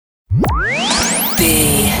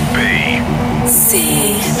This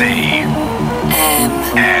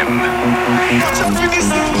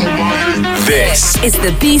is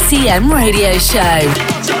the BCM Radio Show.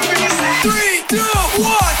 3, 2,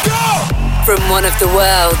 1, go! From one of the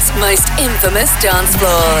world's most infamous dance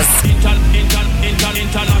floors.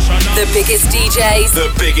 The biggest DJs.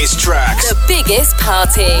 The biggest tracks. The biggest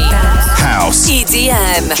party. House.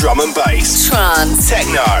 EDM. Drum and bass. Trance.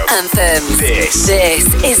 Techno. Anthems.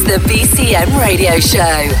 This is the BCM Radio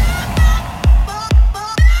Show.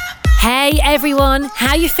 Hey everyone,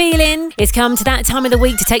 how you feeling? It's come to that time of the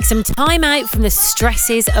week to take some time out from the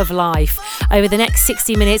stresses of life. Over the next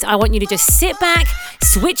 60 minutes, I want you to just sit back,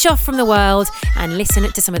 switch off from the world and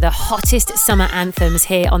listen to some of the hottest summer anthems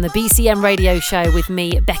here on the BCM Radio Show with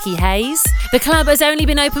me, Becky Hayes. The club has only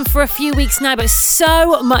been open for a few weeks now, but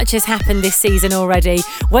so much has happened this season already.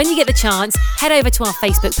 When you get the chance, head over to our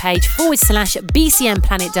Facebook page /BCM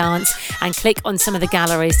Planet Dance and click on some of the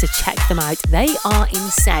galleries to check them out. They are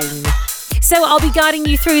insane. So I'll be guiding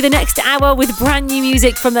you through the next hour with brand new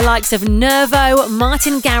music from the likes of Nervo,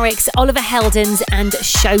 Martin Garrix, Oliver Heldens and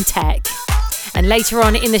Showtek. And later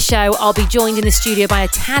on in the show, I'll be joined in the studio by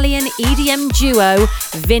Italian EDM duo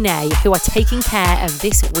Vinay, who are taking care of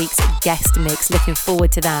this week's guest mix. Looking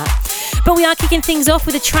forward to that. But we are kicking things off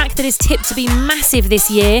with a track that is tipped to be massive this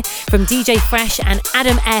year from DJ Fresh and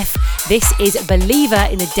Adam F. This is Believer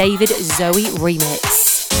in the David Zoe remix.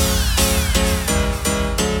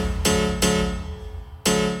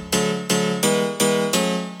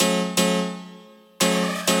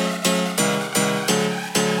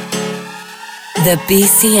 The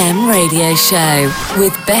BCM Radio Show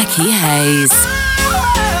with Becky Hayes.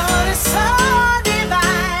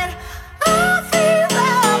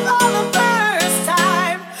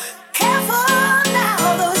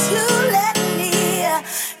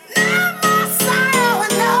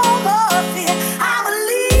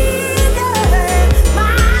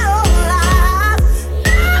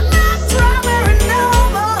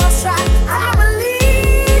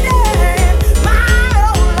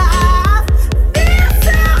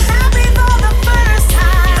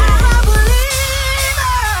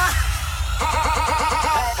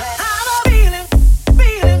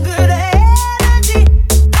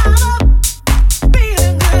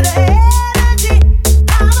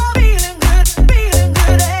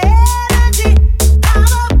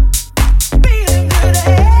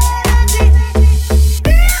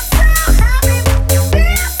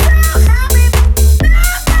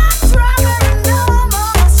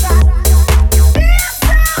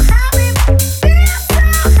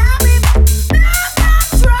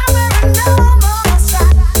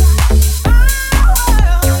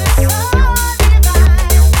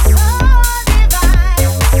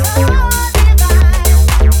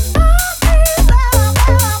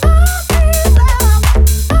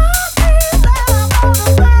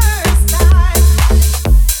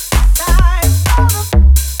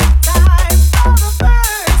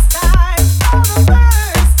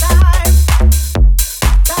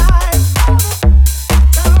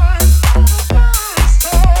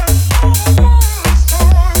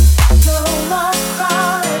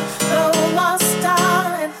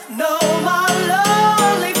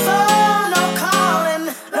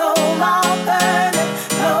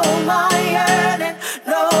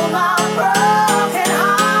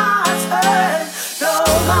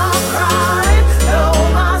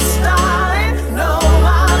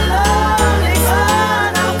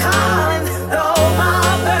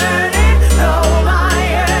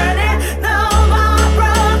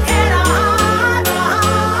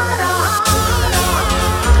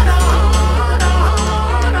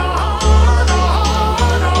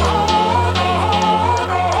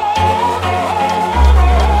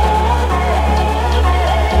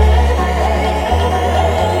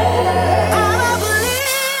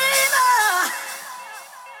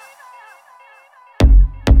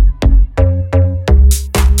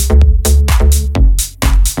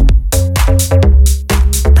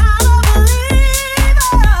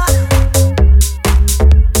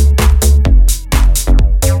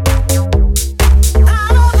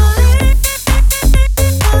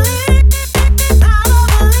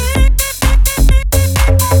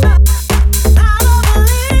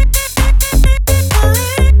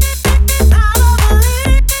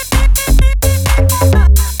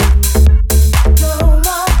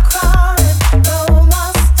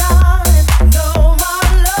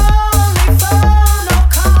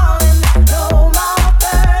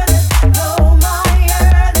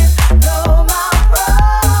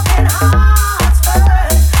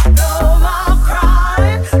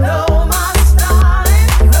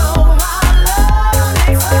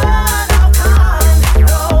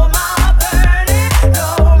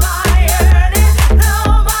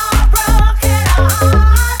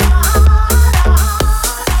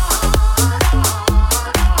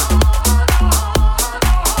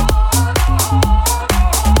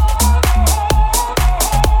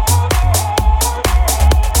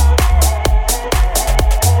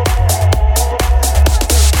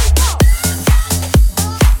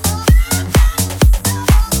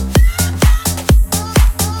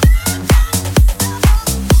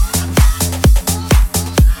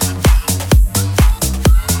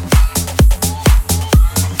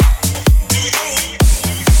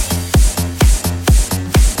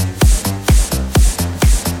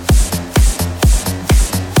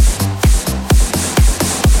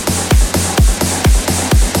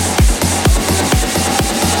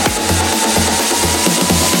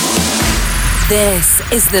 This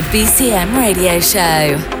is the BCM Radio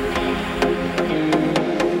Show.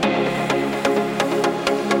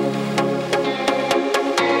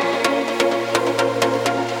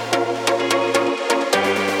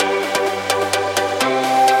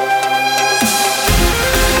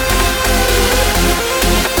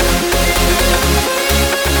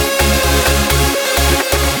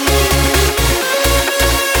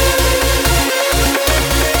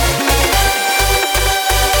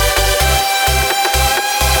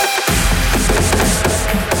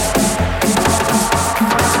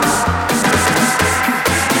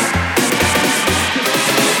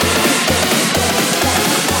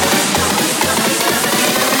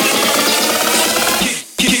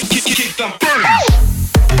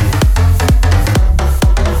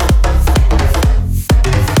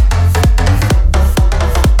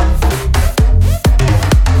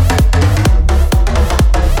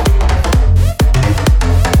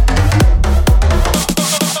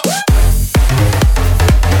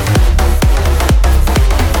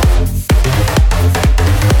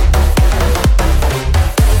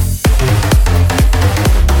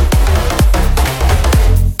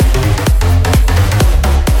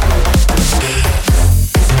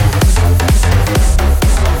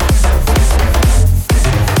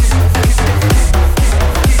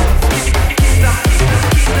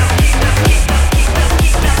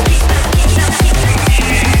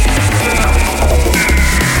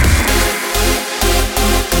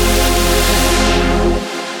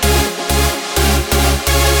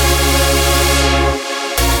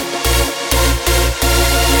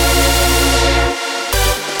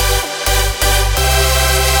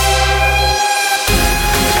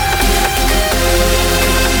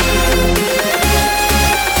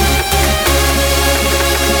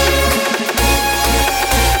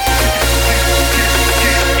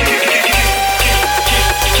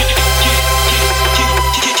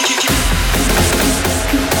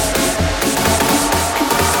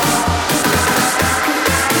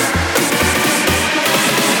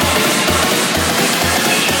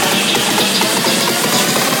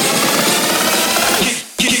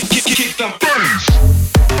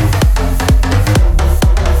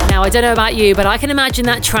 I don't know about you, but I can imagine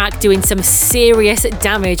that track doing some serious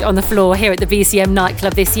damage on the floor here at the BCM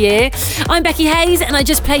nightclub this year. I'm Becky Hayes, and I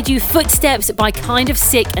just played you Footsteps by Kind of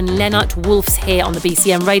Sick and Lennart Wolfs here on the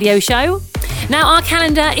BCM radio show. Now, our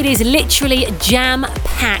calendar, it is literally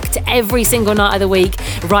jam-packed every single night of the week,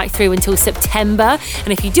 right through until September.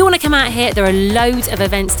 And if you do want to come out here, there are loads of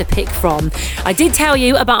events to pick from. I did tell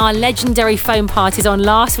you about our legendary foam parties on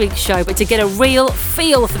last week's show, but to get a real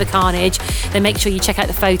feel for the carnage, then make sure you check out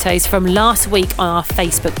the photos from last week on our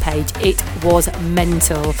Facebook page. It was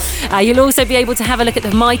mental. You'll also be able to have a look at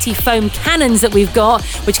the mighty foam cannons that we've got,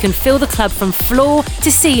 which can fill the club from floor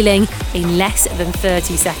to ceiling in less than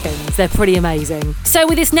 30 seconds. They're pretty amazing. So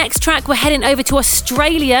with this next track, we're heading over to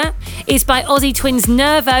Australia. It's by Aussie twins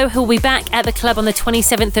Nervo, who will be back at the club on the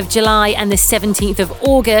 27th of July and the 17th of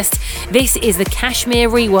August. This is the Kashmir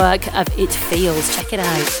rework of It Feels. Check it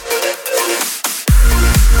out.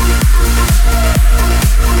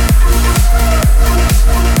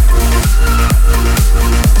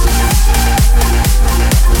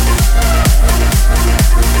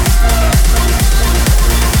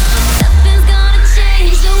 Nothing's gonna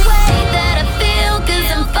change the way that I feel, 'cause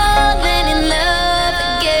I'm falling in love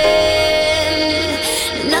again.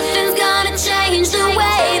 Nothing's gonna change the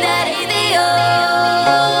way that it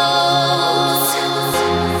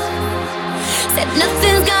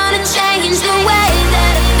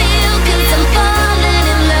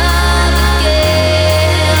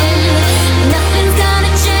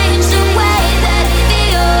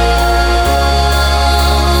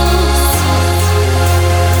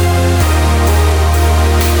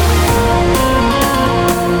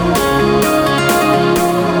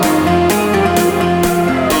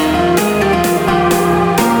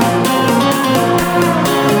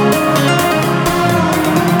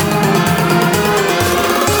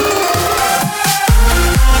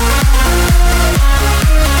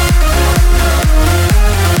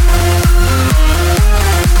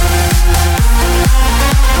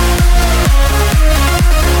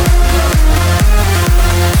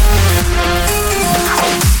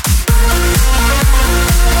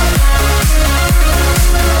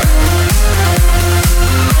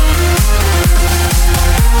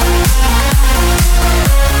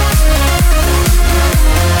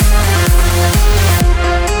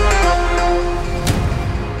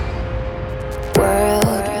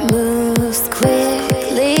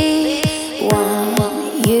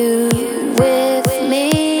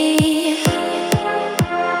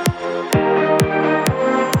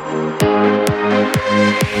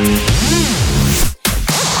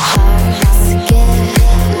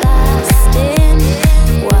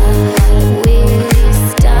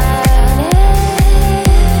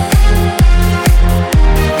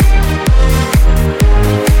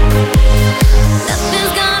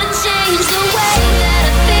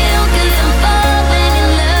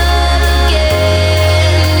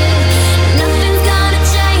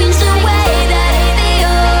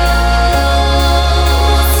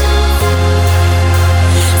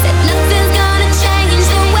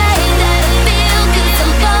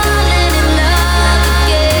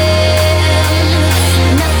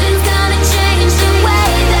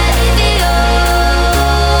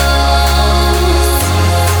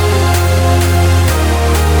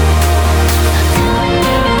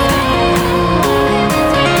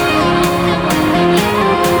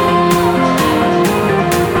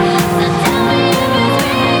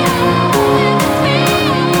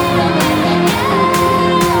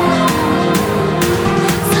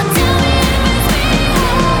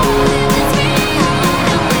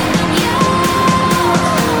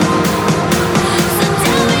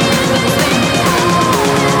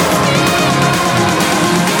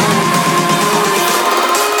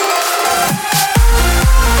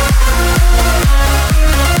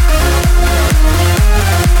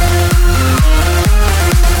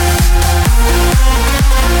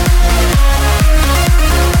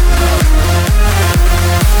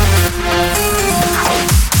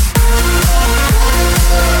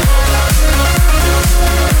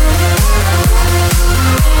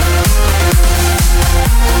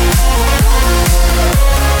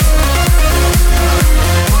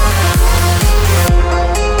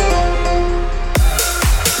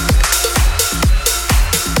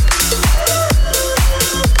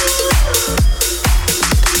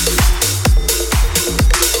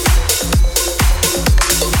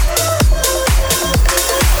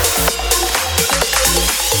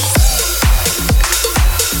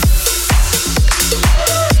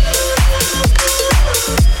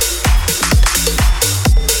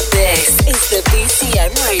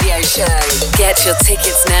show. Get your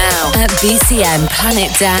tickets now at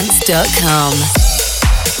bcmplanetdance.com.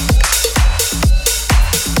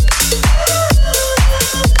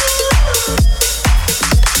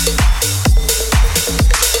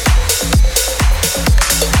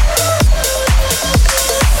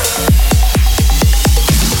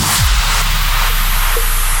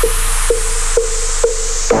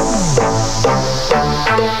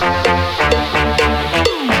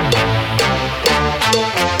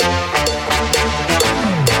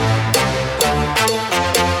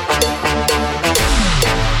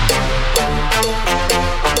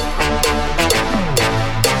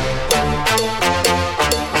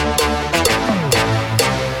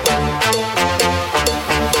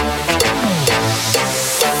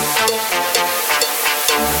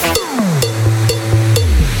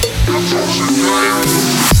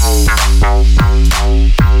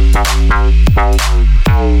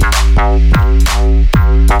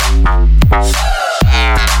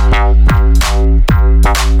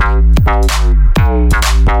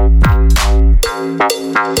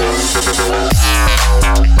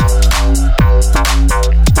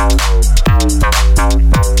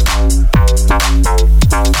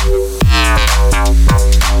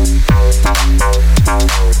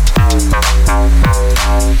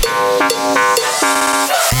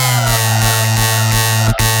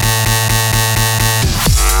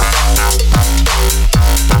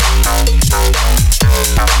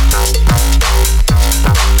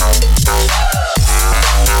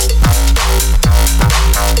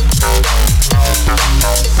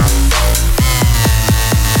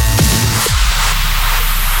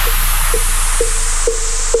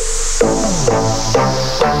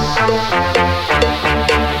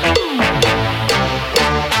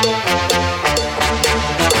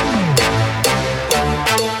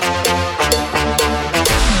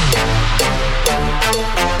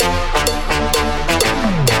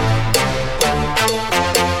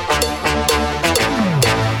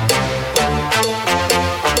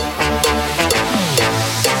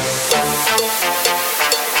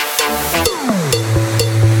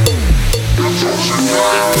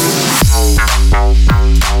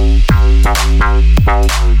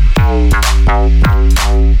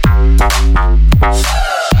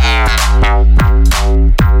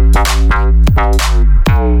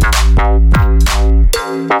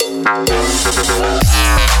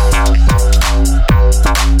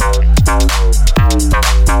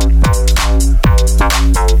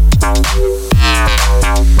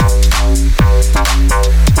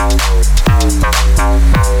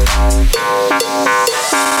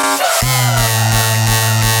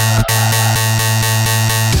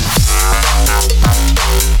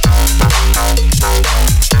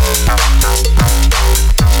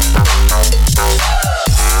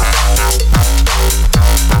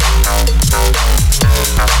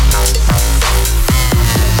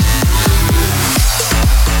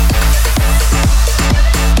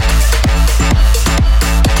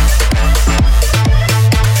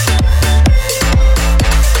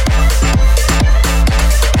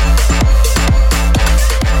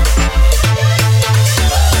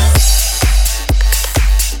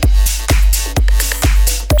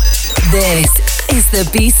 The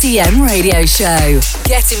BCM Radio Show.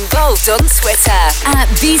 Get involved on Twitter at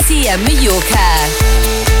BCM Mallorca.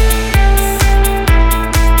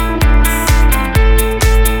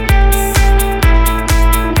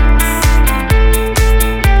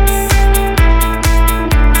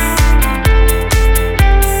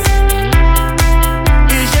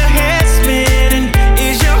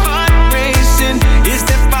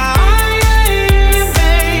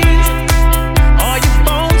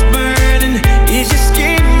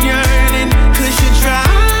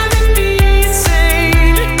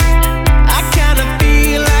 I kinda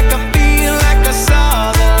feel like a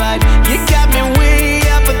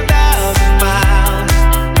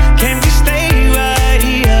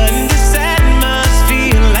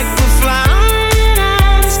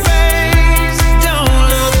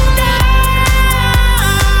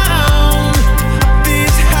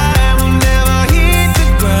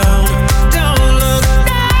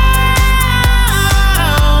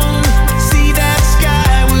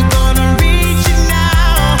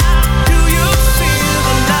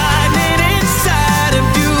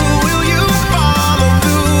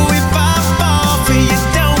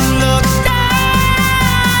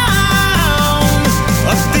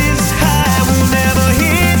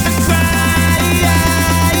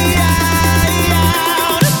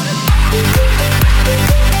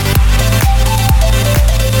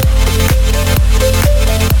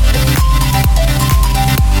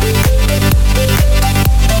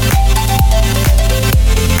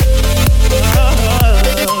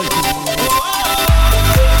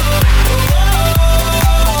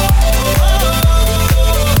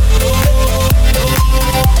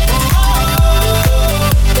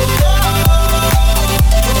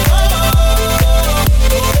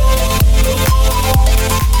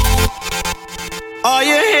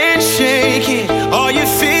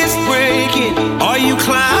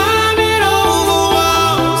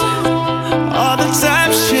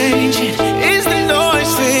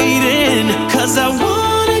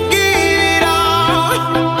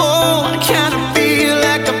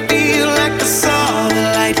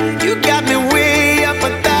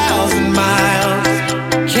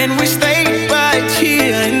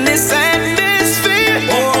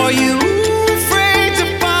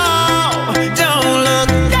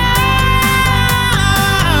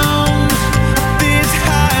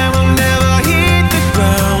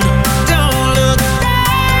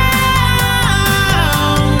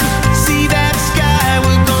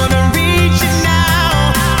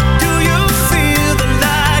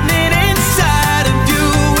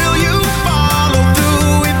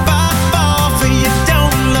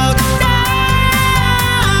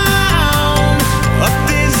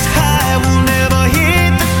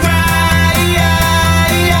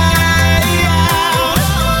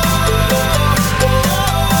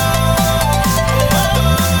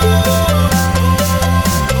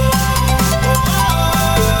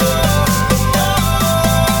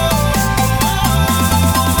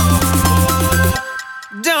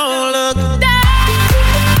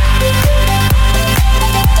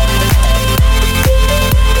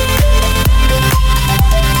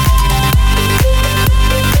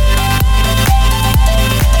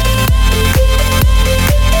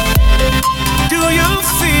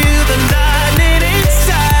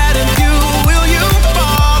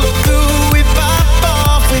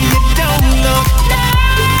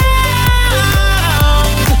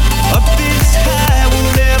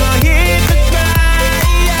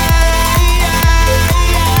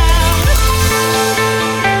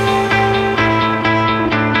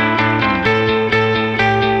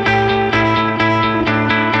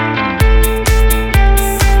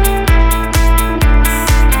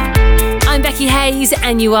Riggs,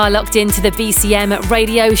 and you are locked into the BCM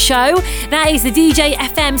radio show. That is the DJ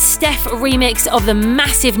FM Steph remix of the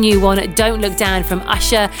massive new one, Don't Look Down, from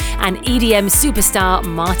Usher and EDM superstar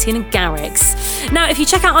Martin Garrix. Now, if you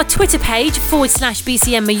check out our Twitter page,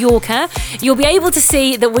 /BCM Mallorca, you'll be able to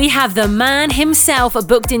see that we have the man himself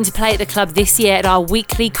booked in to play at the club this year at our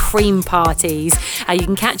weekly Cream parties. You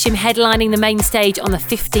can catch him headlining the main stage on the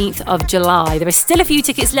 15th of July. There are still a few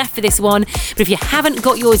tickets left for this one, but if you haven't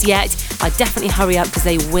got yours yet, I'd definitely hurry up because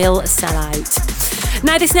they will sell out.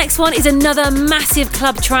 Now, this next one is another massive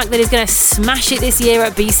club track that is going to smash it this year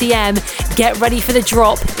at BCM. Get ready for the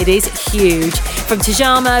drop. It is huge. From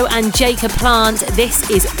Tajamo and Jacob Plant, this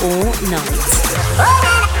is All Night.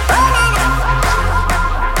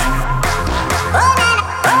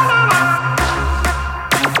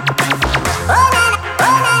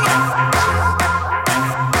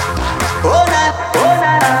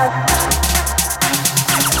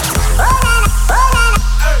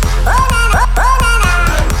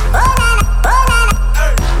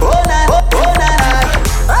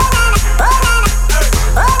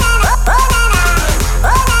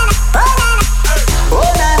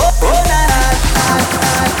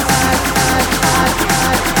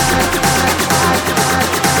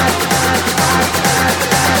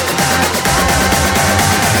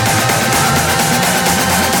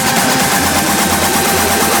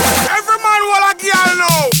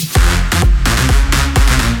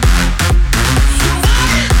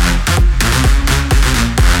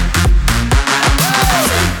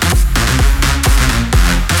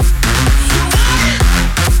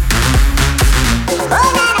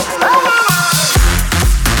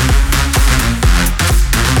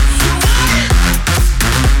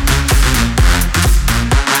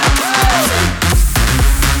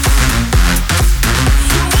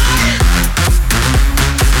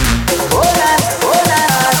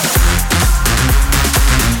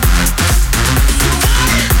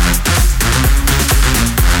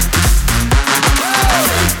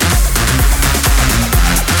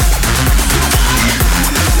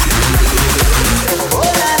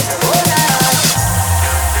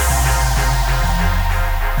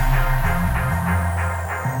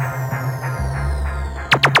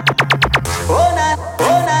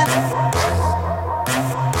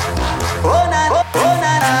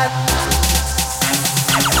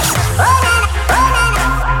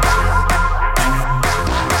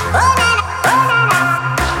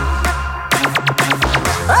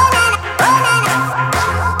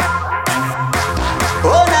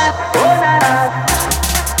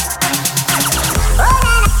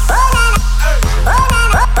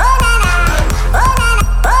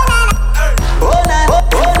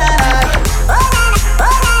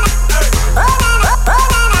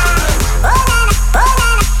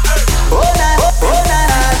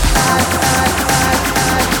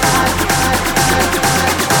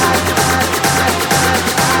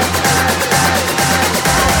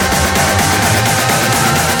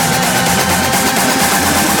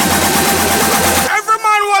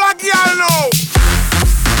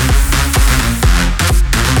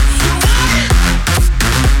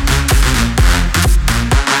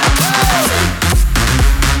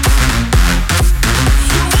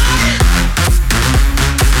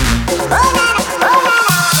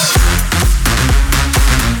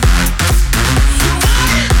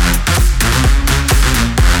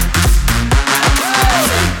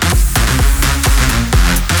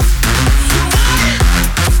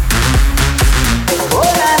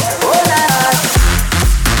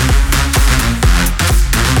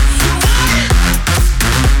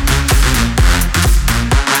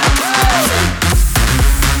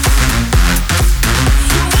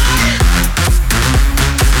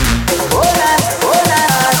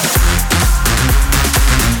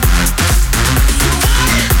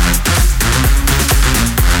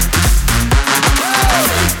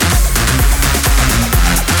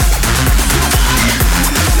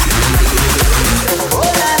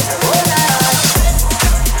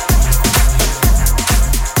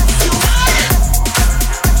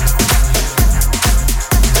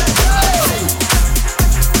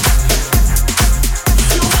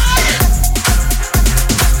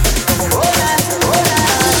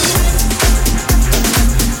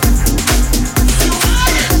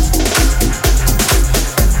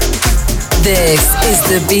 This is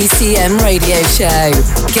the BCM Radio Show.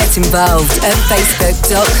 Get involved at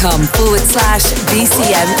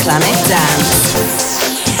facebook.com/BCM Planet Dance.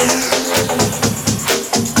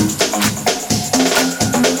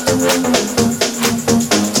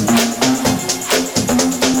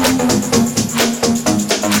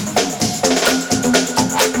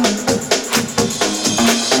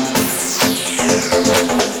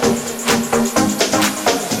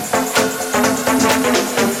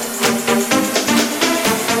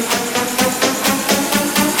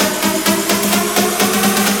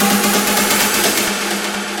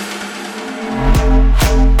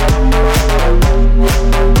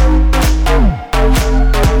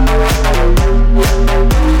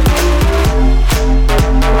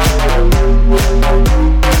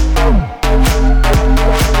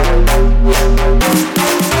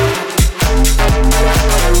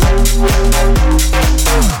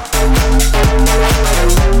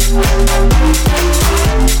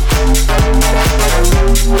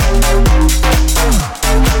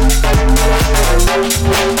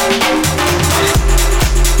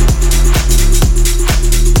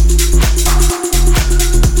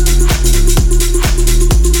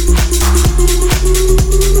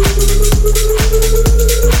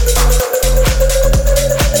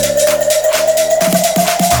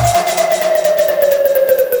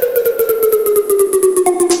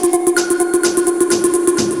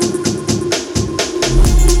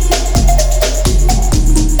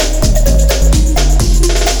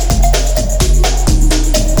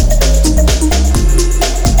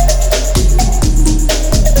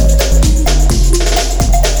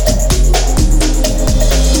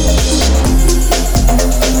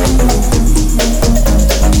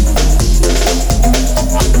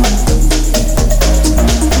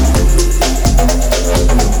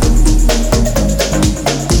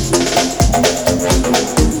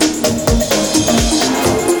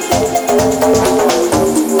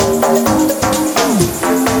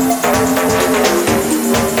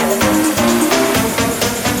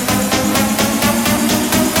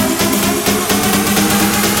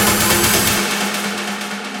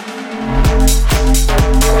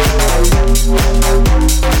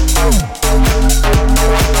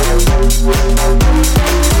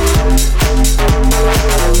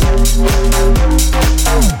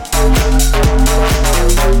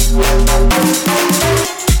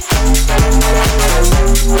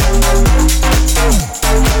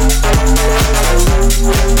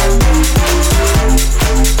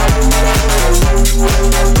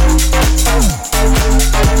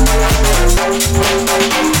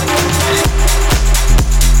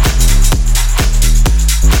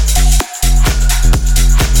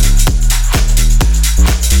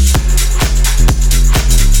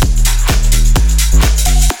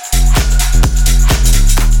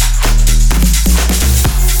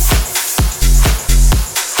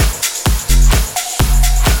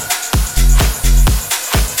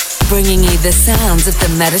 bringing you the sounds of the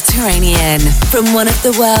Mediterranean from one of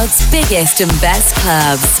the world's biggest and best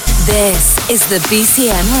clubs. This is the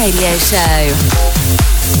BCM Radio Show.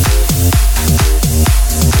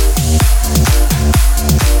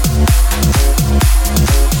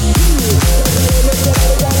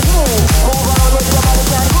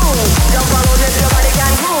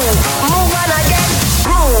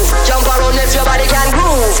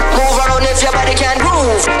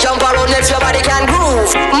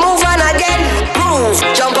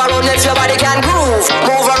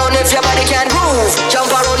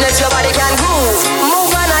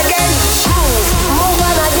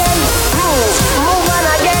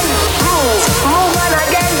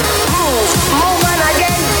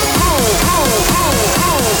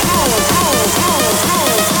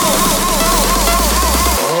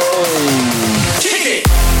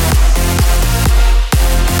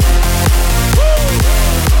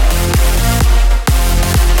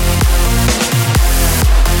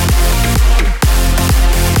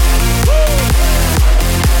 Woo!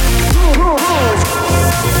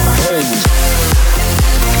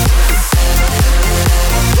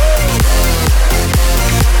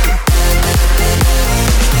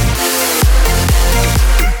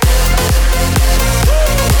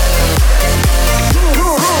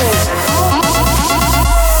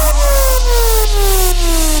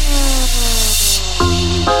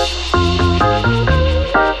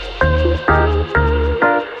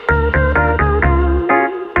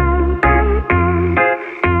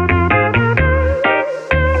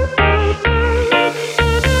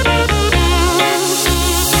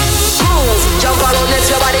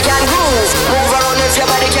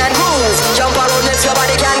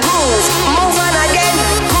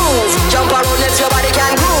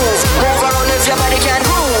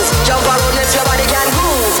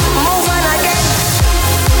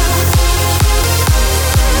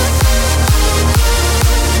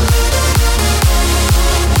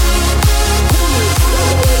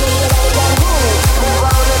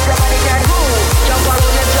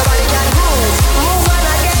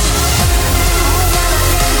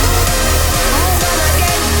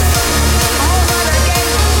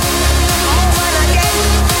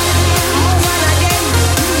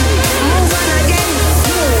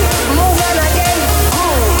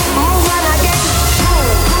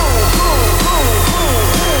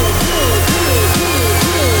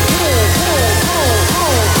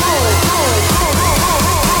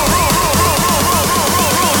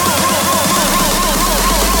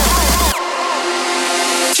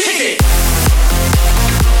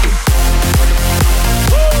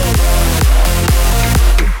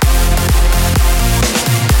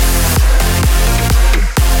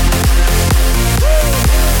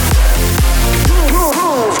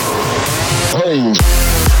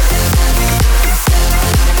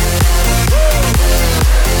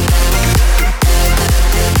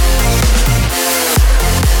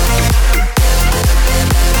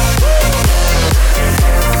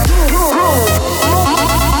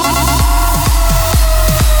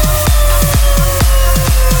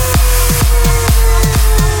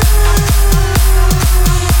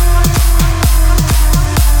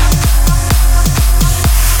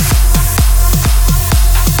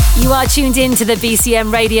 are tuned in to the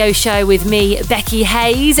BCM radio show with me, Becky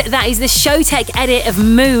Hayes. That is the Showtek edit of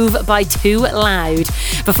Move by Too Loud.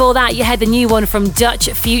 Before that, you had the new one from Dutch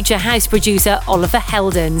future house producer Oliver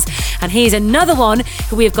Heldens. And here's another one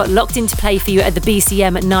who we have got locked in to play for you at the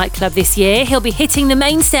BCM nightclub this year. He'll be hitting the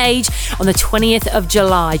main stage on the 20th of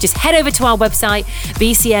July. Just head over to our website,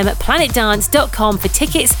 bcmplanetdance.com, for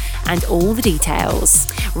tickets and all the details.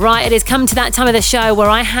 Right, it has come to that time of the show where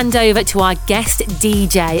I hand over to our guest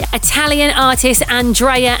DJ. Italian artists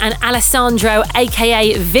Andrea and Alessandro,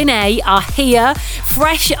 aka Vinay, are here,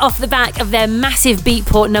 fresh off the back of their massive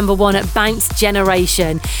Beatport #1 at Bounce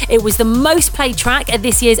Generation. It was the most played track at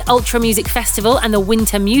this year's Ultra Music Festival and the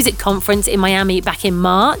Winter Music Conference in Miami back in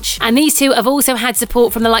March. And these two have also had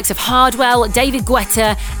support from the likes of Hardwell, David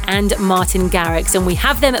Guetta and Martin Garrix. And we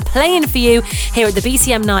have them playing for you here at the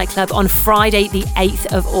BCM nightclub on Friday the 8th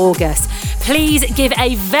of August. Please give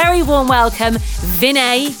a very warm welcome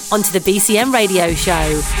Vinay onto the BCM radio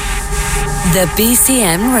show. The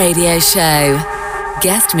BCM radio show.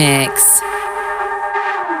 Guest mix.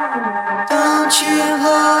 Don't you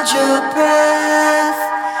hold your breath,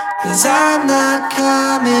 'cause I'm not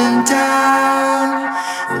coming down.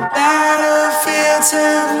 The battlefields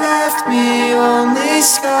have left me only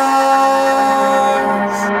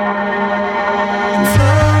scars. I'm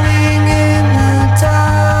floating in the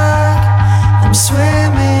dark, I'm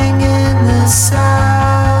swimming in the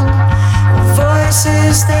sound of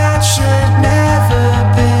voices that should never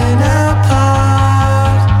been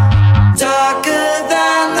apart. Darker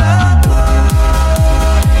than the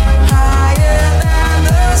blood, higher than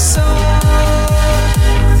the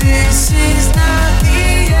sun. This is not the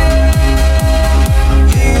end.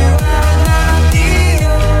 You are not the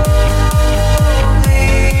only.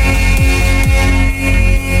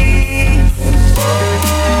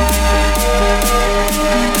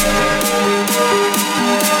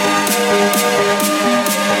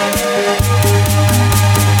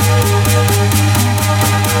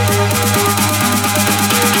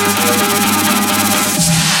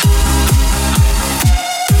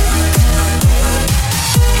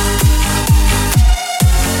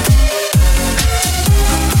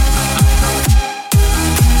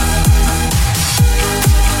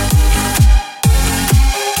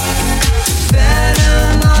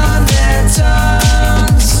 Venom on their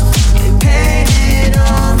tongues, they painted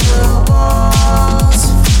on the walls.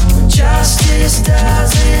 Justice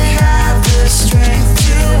doesn't have the strength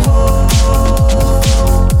to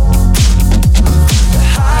hold. The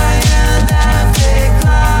higher that they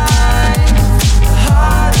climb, the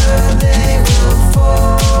harder they will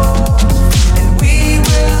fall. And we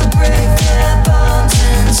will break their bones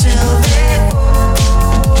until they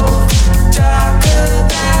fall. Darker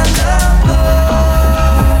than the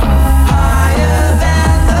blood, higher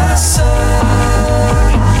than the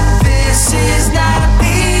sun. This is not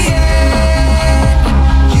the end.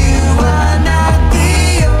 You are not the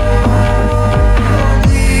only.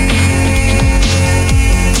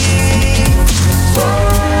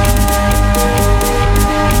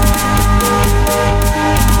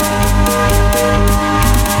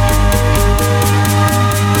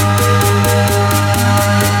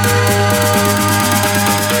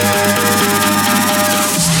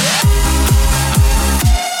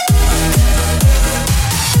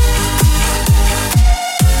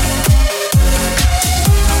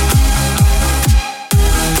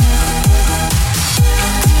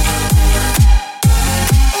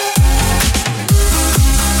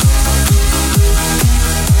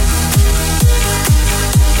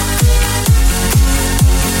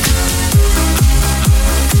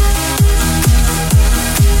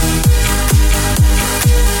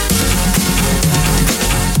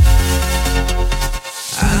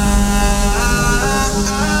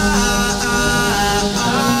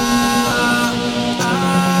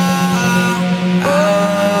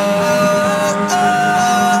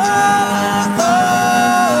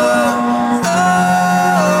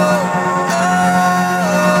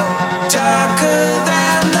 Darker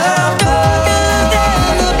than the blood,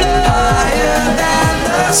 higher than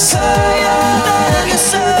the sun.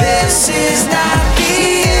 This is not the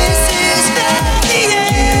end.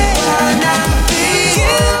 You are not the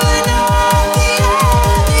only.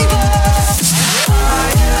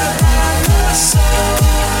 Higher than the sun.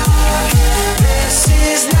 This is not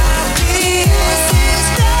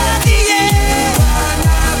the end.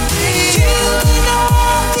 You are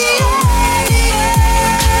not the only.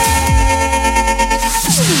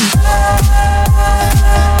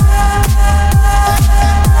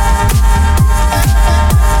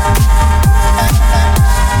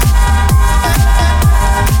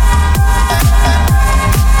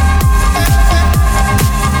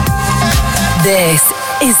 This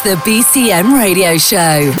is the BCM Radio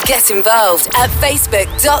Show. Get involved at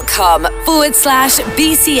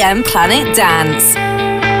facebook.com/BCM Planet Dance.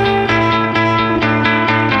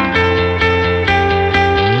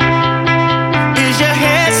 Is your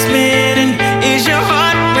head spinning? Is your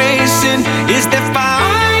heart racing? Is there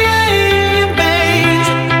fire in your veins?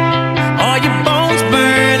 Are your bones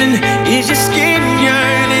burning? Is your skin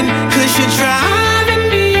yearning? 'Cause you're driving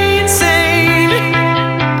me insane.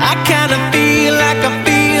 I kinda feel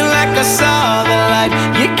like I saw the light.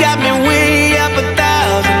 You got me way up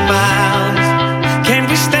 1,000 miles. Can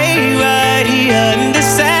we stay right here?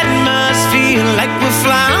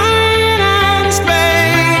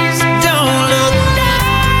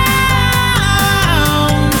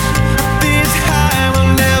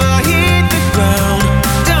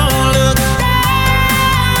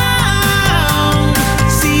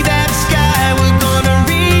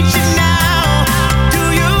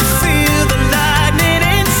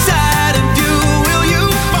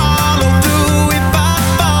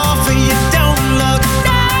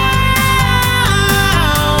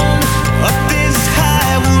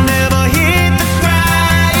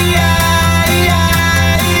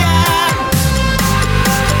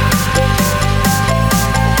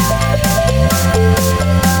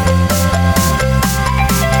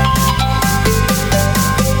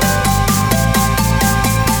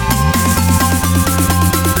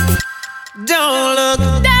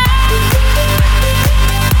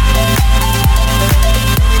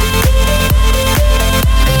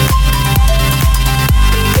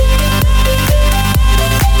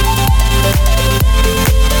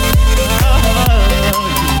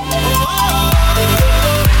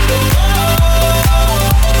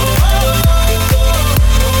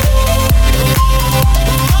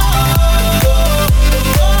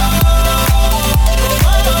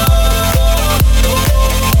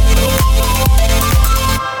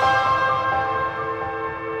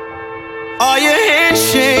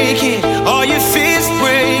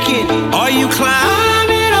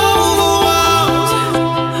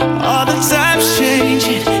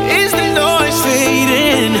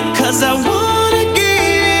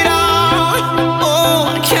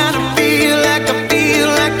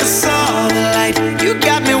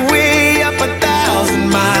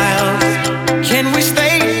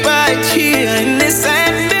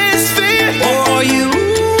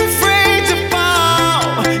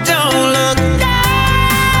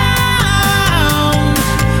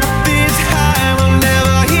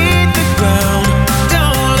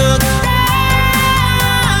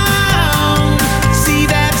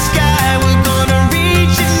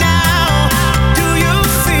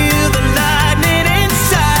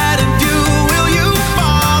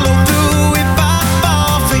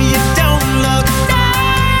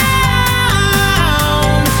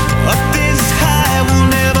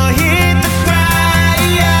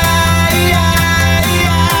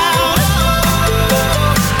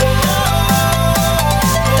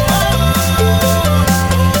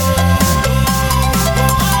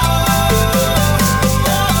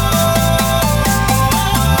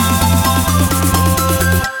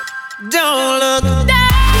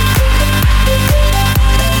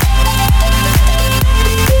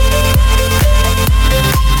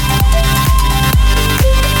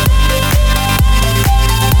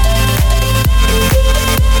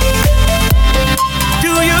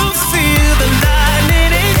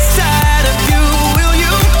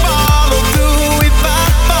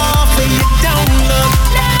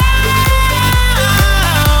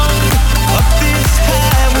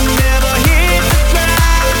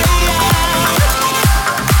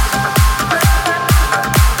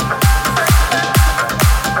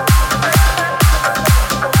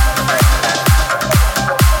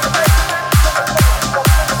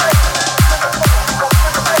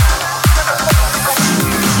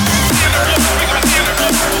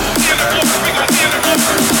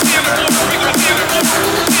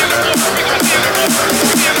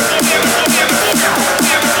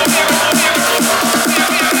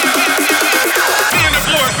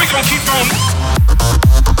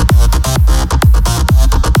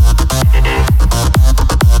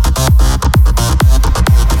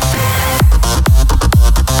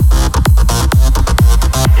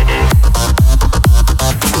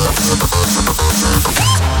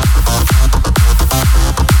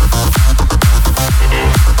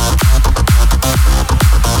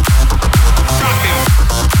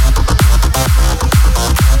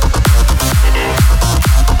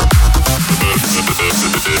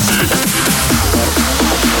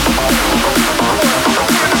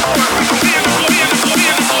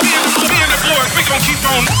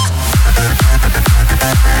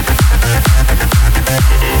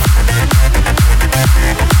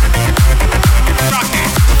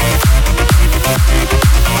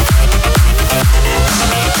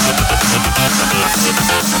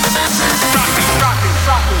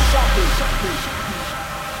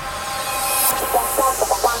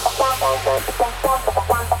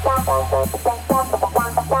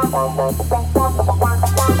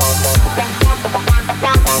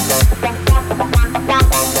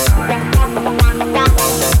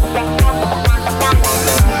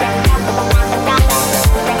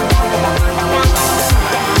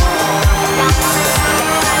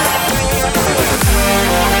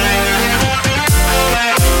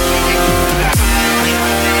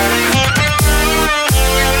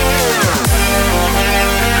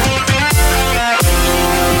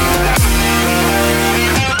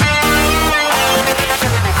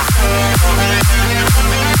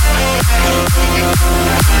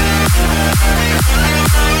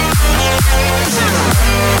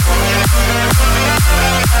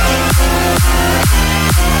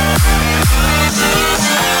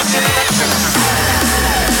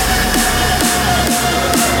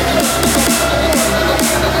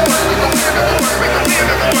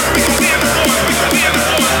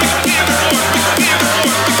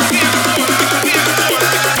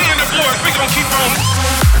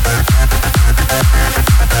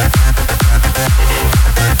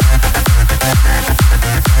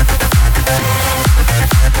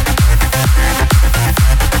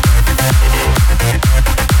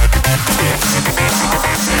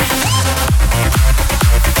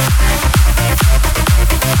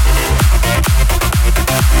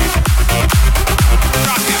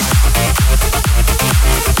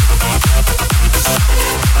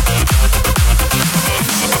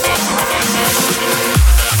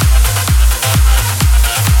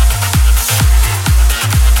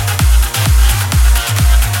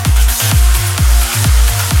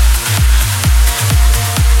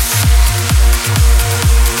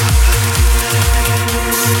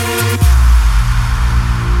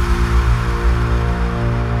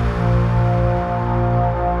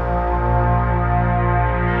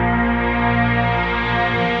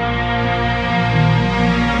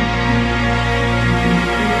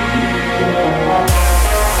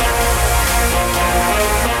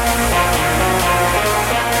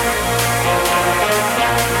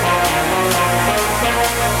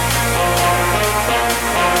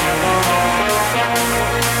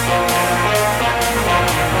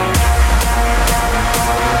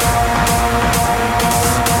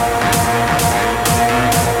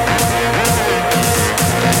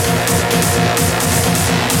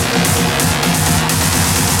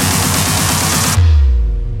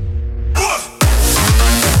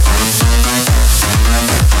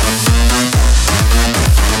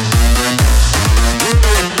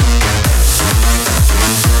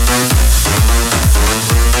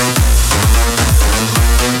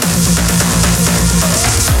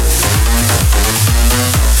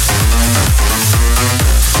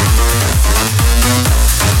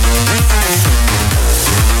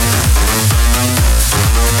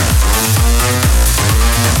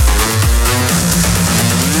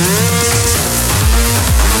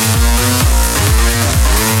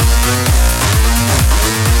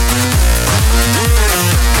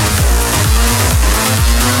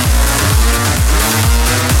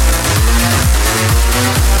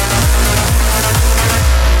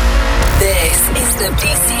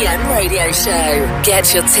 Radio Show.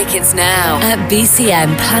 Get your tickets now at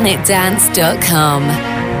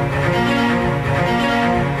bcmplanetdance.com.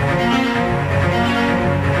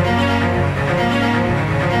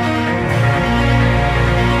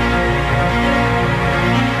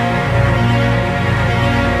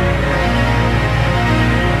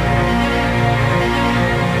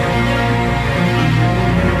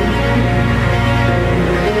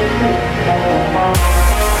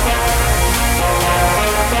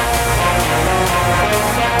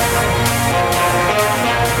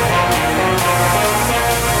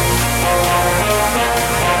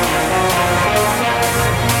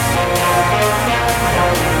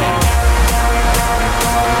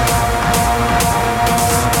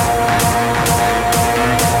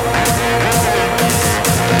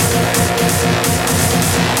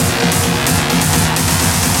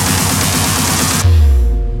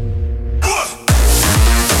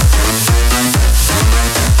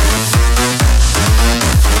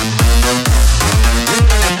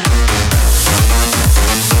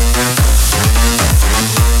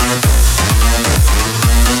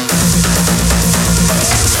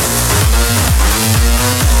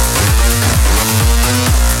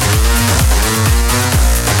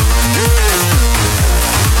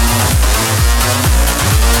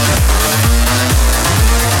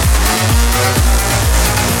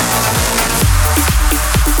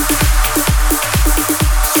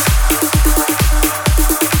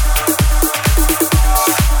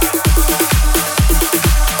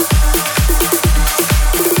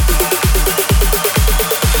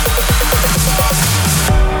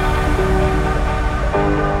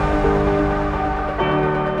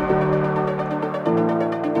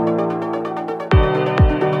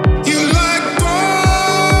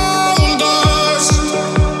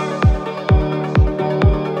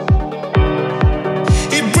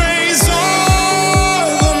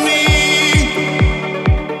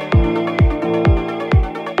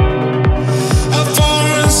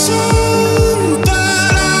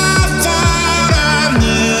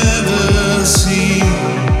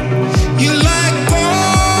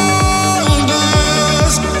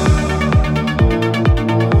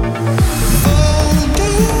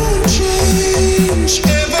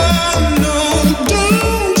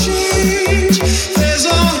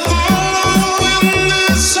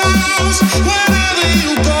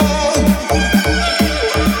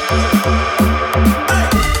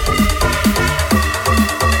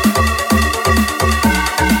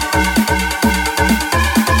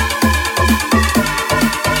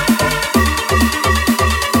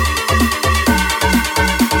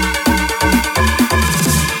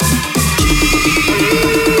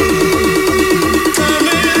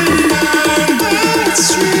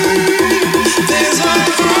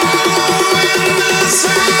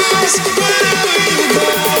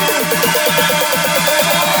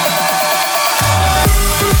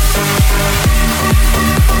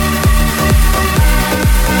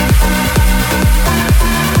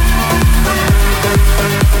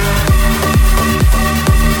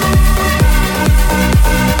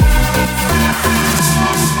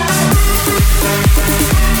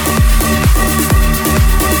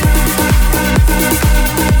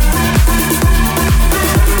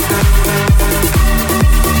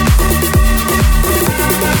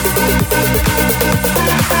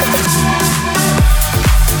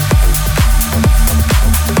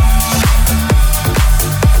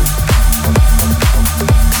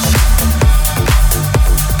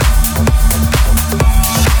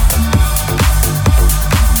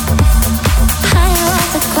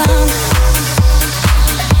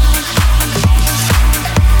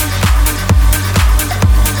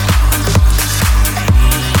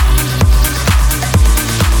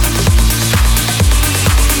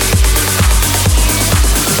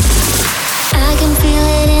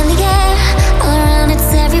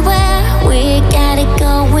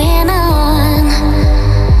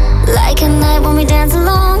 dance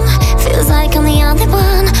along. Feels like I'm the only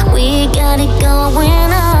one. We got it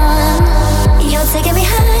going on. You're taking me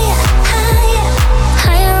higher, higher,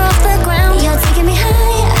 higher off the ground. You're taking me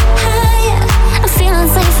higher, higher. I'm feeling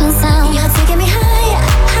safe and sound. You're taking me higher,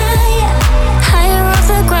 higher, higher off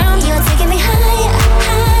the ground. You're taking me higher,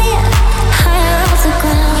 higher, higher off the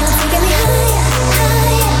ground. You're taking me higher,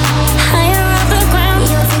 higher, higher off the ground.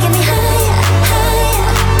 You're taking me higher, higher.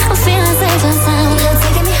 I'm feeling safe and sound. You're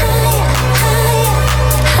taking me higher, higher,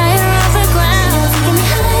 higher off the ground. You're taking me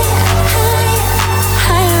higher, higher,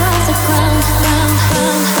 higher off the ground.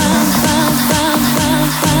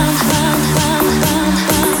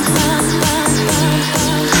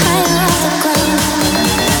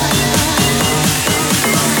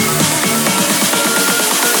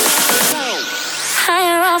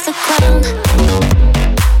 Higher off the ground.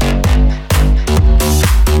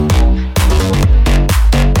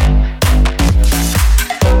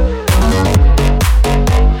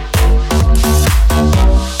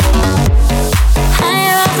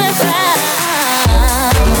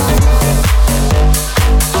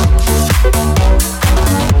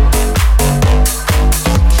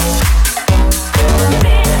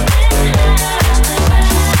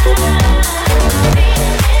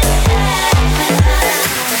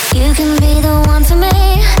 You can be the one for me.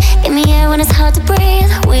 Give me air when it's hard to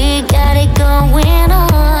breathe. We got it going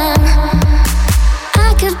on.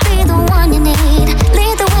 I could be the one you need.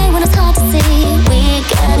 Lead the way when it's hard to see. We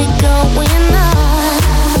got it going on.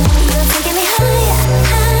 You're taking me higher,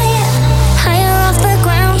 higher, higher off the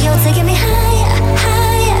ground. You're taking me higher,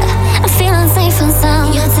 higher. I'm feeling safe and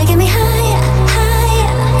sound. You're taking me higher, higher,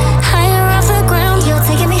 higher off the ground. You're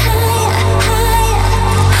taking me higher, higher,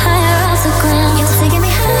 higher off the ground. You're taking me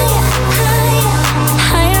higher, higher,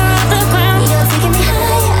 higher off the ground. You're taking me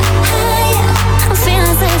higher, higher. I'm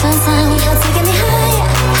feeling safe and sound. You're taking me higher,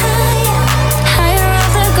 higher, higher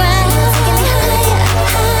off the ground. You're taking me higher,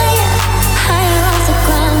 higher, higher off the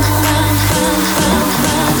ground.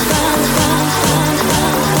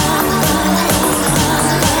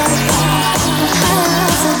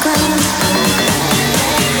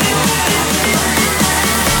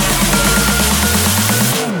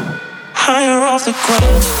 Higher off the ground. Higher off the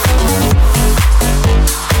ground.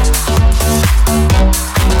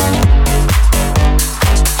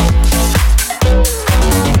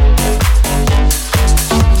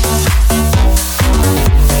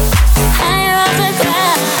 Higher off the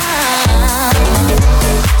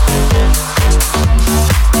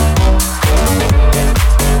ground.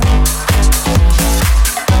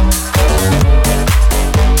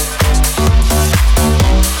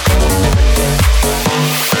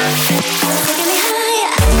 Taking me higher,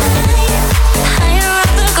 higher, higher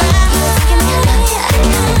off the ground. Taking me higher,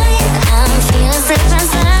 higher. I'm feeling safe and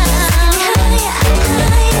sound. Higher,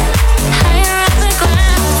 higher, higher off the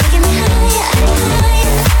ground. Taking me higher,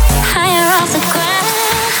 higher, higher off the ground.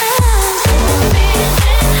 Feeling higher off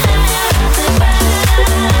the ground.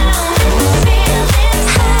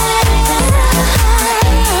 Feeling higher, feeling higher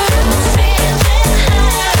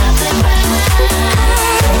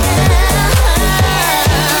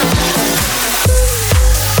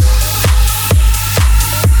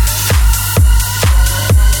off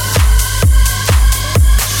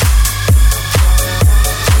the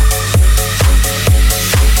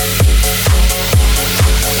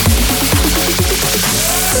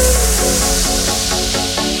ground.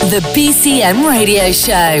 The BCM Radio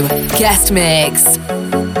Show. Guest Mix.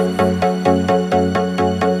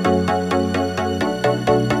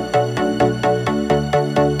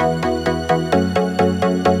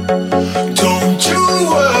 Don't you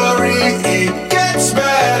worry, it gets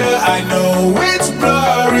better. I know it's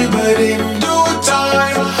blurry, but in due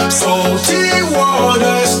time, salty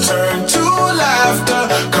waters turn to laughter.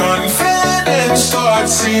 Confidence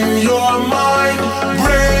starts in your mind.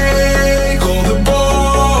 Break all the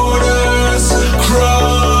borders,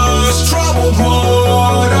 cross troubled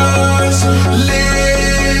waters.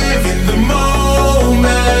 Live in the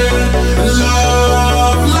moment,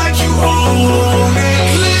 love like you own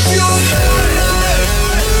it. Live your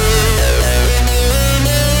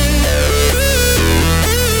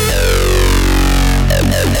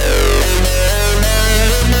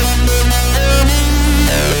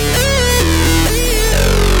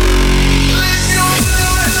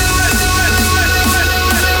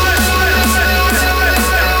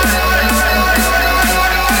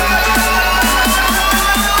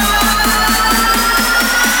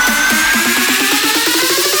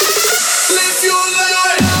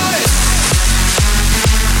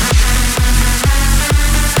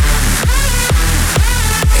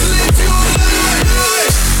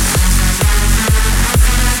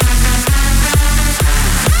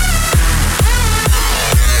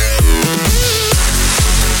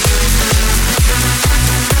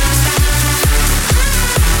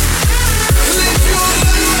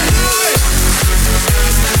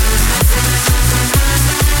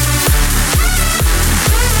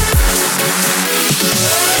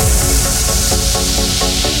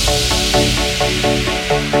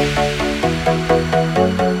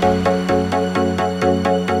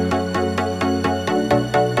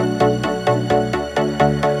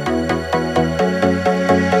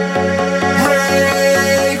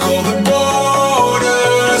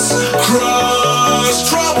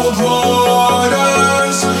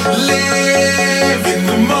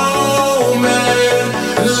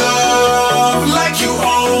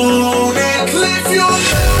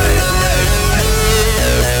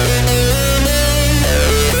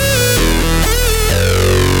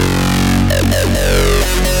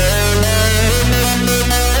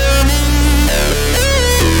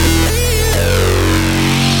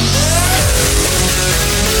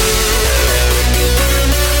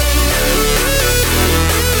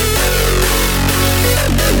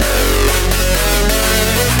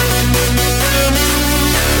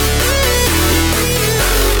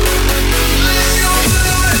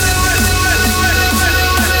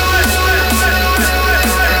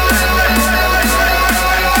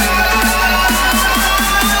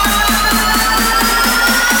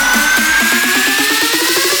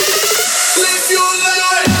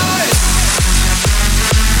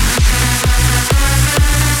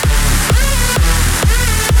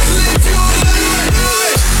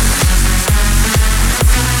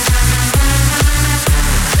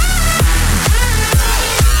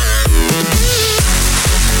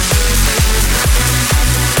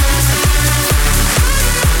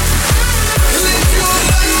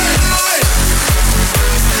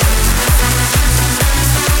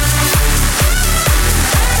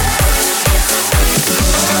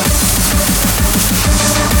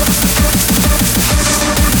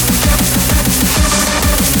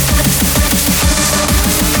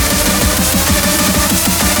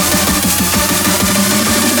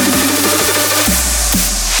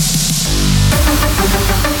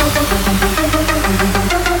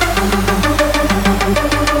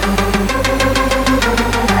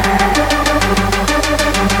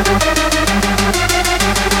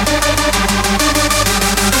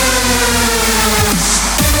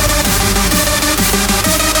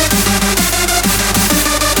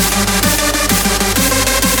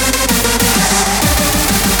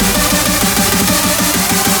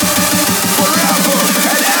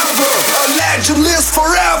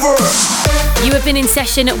You have been in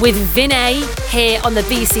session with Vinay here on the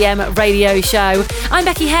BCM radio show. I'm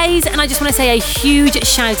Becky Hayes, and I just want to say a huge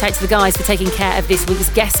shout out to the guys for taking care of this week's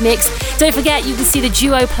guest mix. Don't forget, you can see the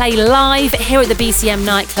duo play live here at the BCM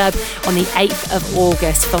nightclub on the 8th of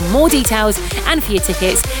August. For more details and for your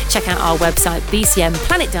tickets, check out our website,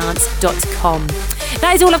 bcmplanetdance.com.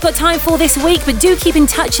 That is all I've got time for this week, but do keep in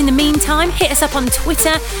touch in the meantime. Hit us up on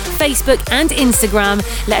Twitter, Facebook and Instagram.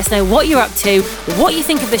 Let us know what you're up to, what you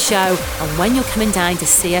think of the show, and when you're coming down to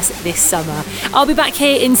see us this summer. I'll be back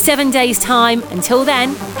here in 7 days' time. Until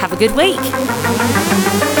then, have a good week.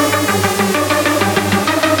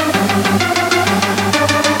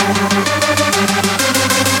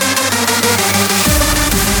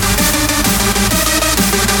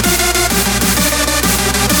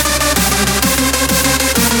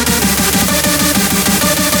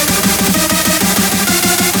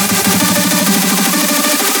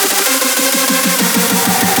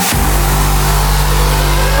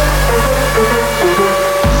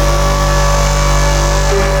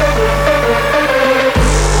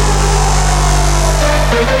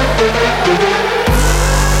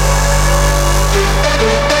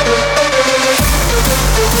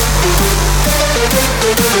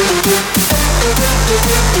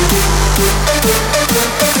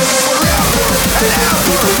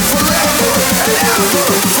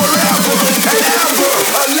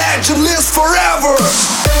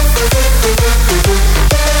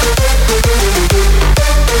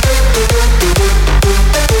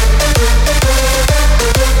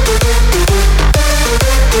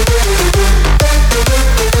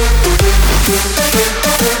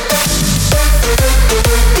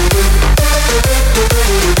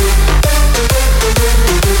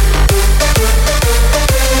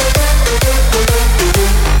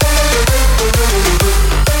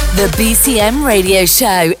 The BCM Radio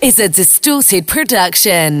Show is a Distorted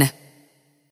production.